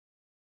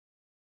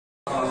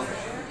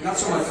not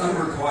so much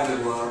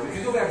unrequited love. If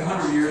you go back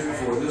 100 years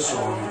before this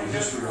song in the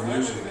history of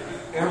music,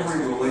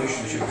 every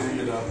relationship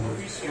ended up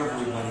with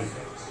everybody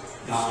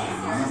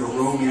dying. Remember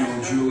Romeo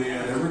and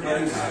Juliet,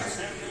 everybody died.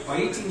 By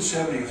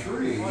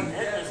 1873,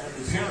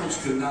 the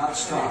parents could not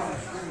stop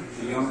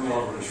the young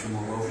lovers from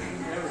eloping.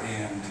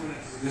 And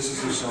this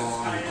is a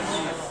song,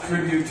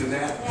 tribute to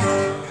that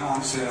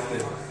concept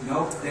that,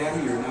 nope,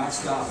 Daddy, you're not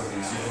stopping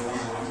me.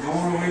 I'm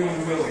going away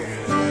with Willie.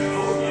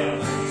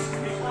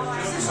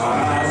 I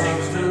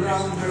stood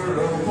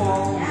under a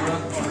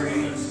walnut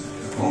tree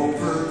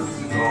over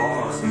the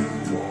garden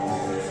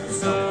wall.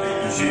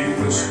 She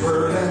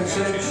whispered and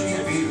said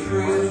she'd be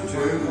true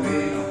to me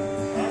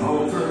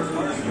over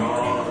the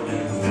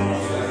garden wall.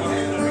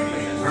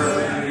 Her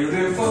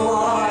beautiful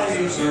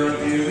eyes, her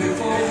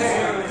beautiful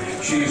hair.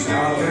 She's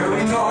not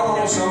very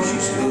tall, so she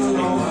stood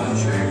on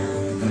a chair.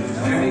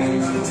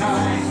 Many's the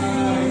time I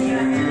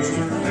used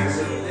her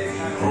there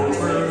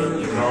over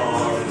the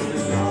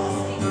garden wall.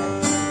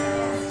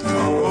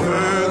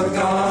 Over the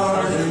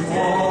garden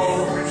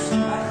wall,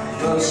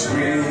 the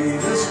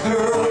sweetest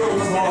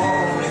girl of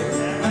all.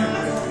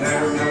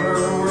 There never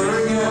were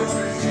yet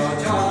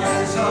such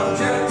eyes of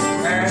jet,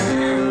 and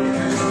you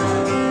can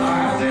bet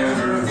I'll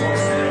never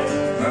forget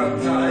the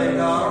night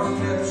our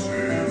lips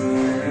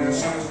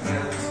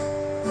met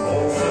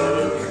over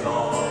the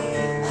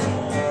garden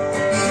wall.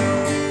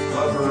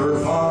 But her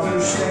father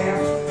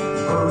stamped,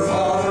 her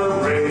father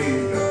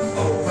raved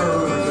over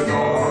the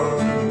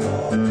garden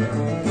wall.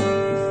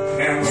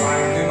 And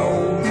like an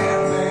old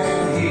madman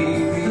he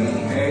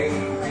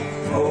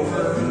behaved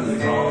over the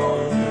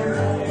garden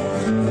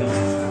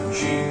wall.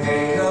 She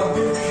made a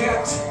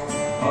bouquet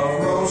of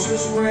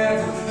roses red,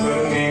 but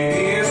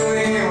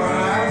immediately when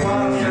I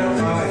popped out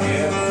my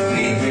head,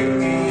 he gave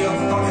me a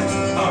bucket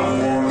of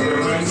water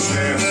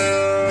instead.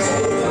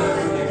 Over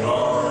the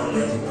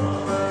garden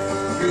wall.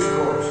 Here's the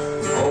chorus.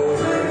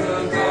 Over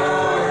the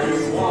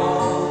garden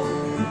wall,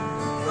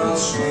 the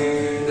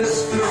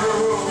sweetest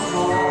girl of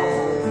all.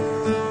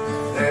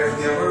 There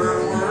never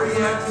were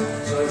yet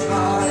such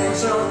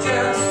eyes of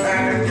jet,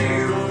 and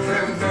you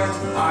can bet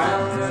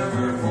I'll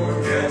never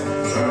forget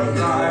the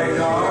night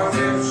our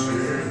lips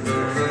and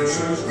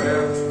kisses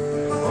met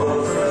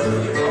over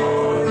the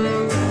garden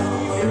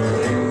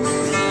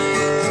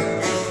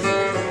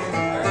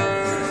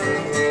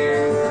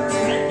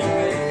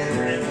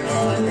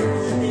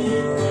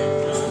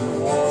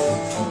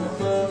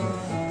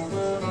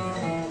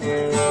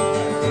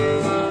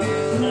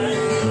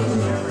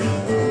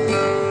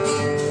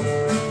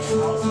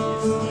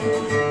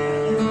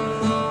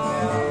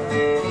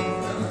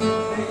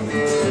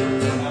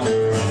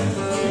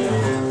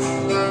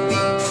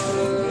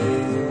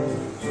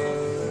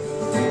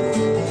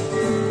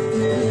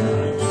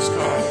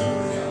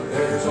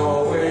There's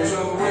always a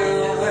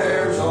will,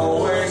 there's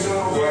always a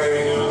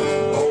way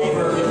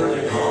over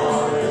the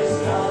garden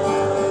wall.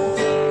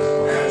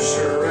 As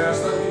sure as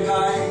the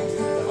night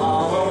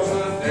follows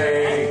the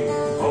day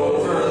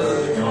over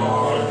the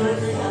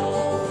garden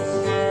wall.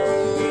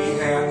 We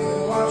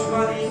hadn't much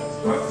money,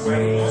 but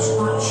ways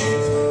were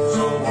cheap.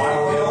 So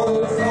while the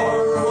old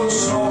feller was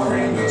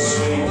soaring to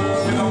sleep,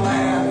 with a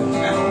lad and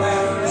a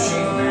ladder she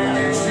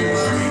managed to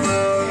creep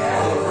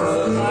over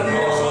the garden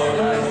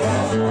wall.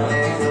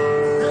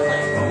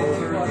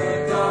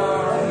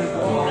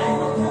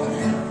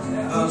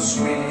 The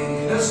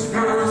sweetest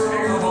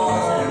girl of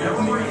all,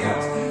 never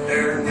yet.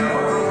 There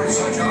never were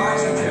such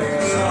eyes of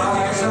jet,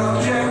 eyes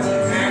of jet,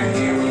 and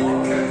you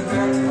can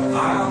bet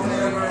I'll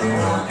never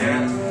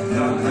forget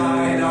the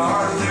night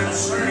our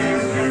lips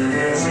and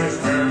kisses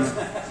met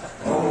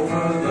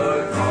over the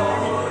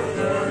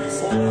garden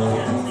wall.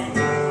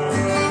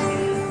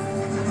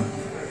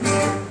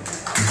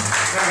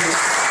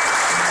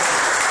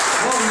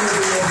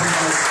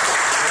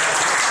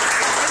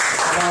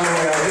 By the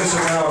way, I just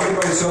now,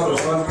 everybody saw the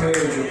front page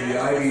of the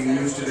Ivy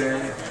News today.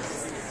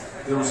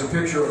 There was a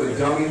picture of a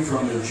dummy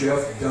from the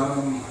Jeff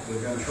Dunham, the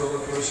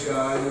ventriloquist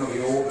guy, you know,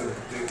 the old, the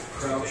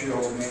crouchy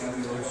old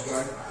man, the old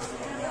guy.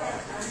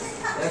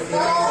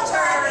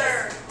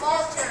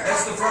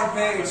 That's the front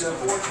page.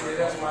 Unfortunately,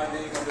 that's my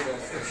name under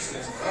that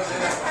picture.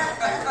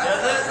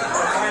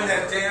 I'll find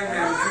that damn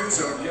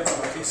Mancuso and give him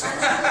a piece of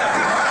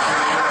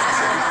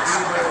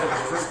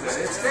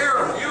It's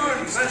terrible. You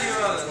and plenty of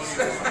others.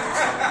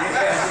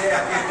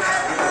 Yeah.